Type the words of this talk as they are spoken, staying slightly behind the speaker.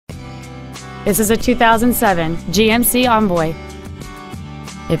This is a 2007 GMC Envoy.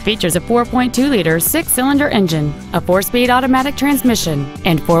 It features a 4.2-liter six-cylinder engine, a 4-speed automatic transmission,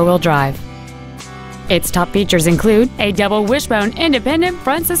 and four-wheel drive. Its top features include a double wishbone independent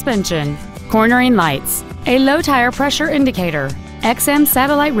front suspension, cornering lights, a low tire pressure indicator, XM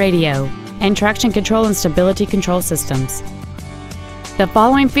satellite radio, and traction control and stability control systems. The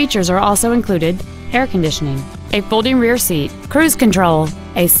following features are also included: air conditioning, a folding rear seat, cruise control,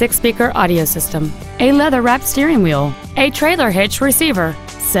 a 6-speaker audio system, a leather-wrapped steering wheel, a trailer hitch receiver,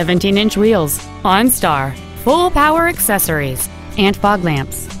 17-inch wheels, OnStar, full power accessories, and fog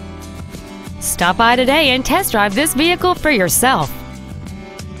lamps. Stop by today and test drive this vehicle for yourself.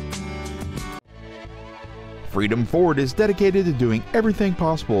 Freedom Ford is dedicated to doing everything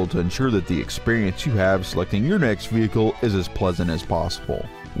possible to ensure that the experience you have selecting your next vehicle is as pleasant as possible.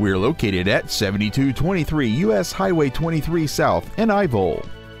 We're located at 7223 US Highway 23 South in Ivel.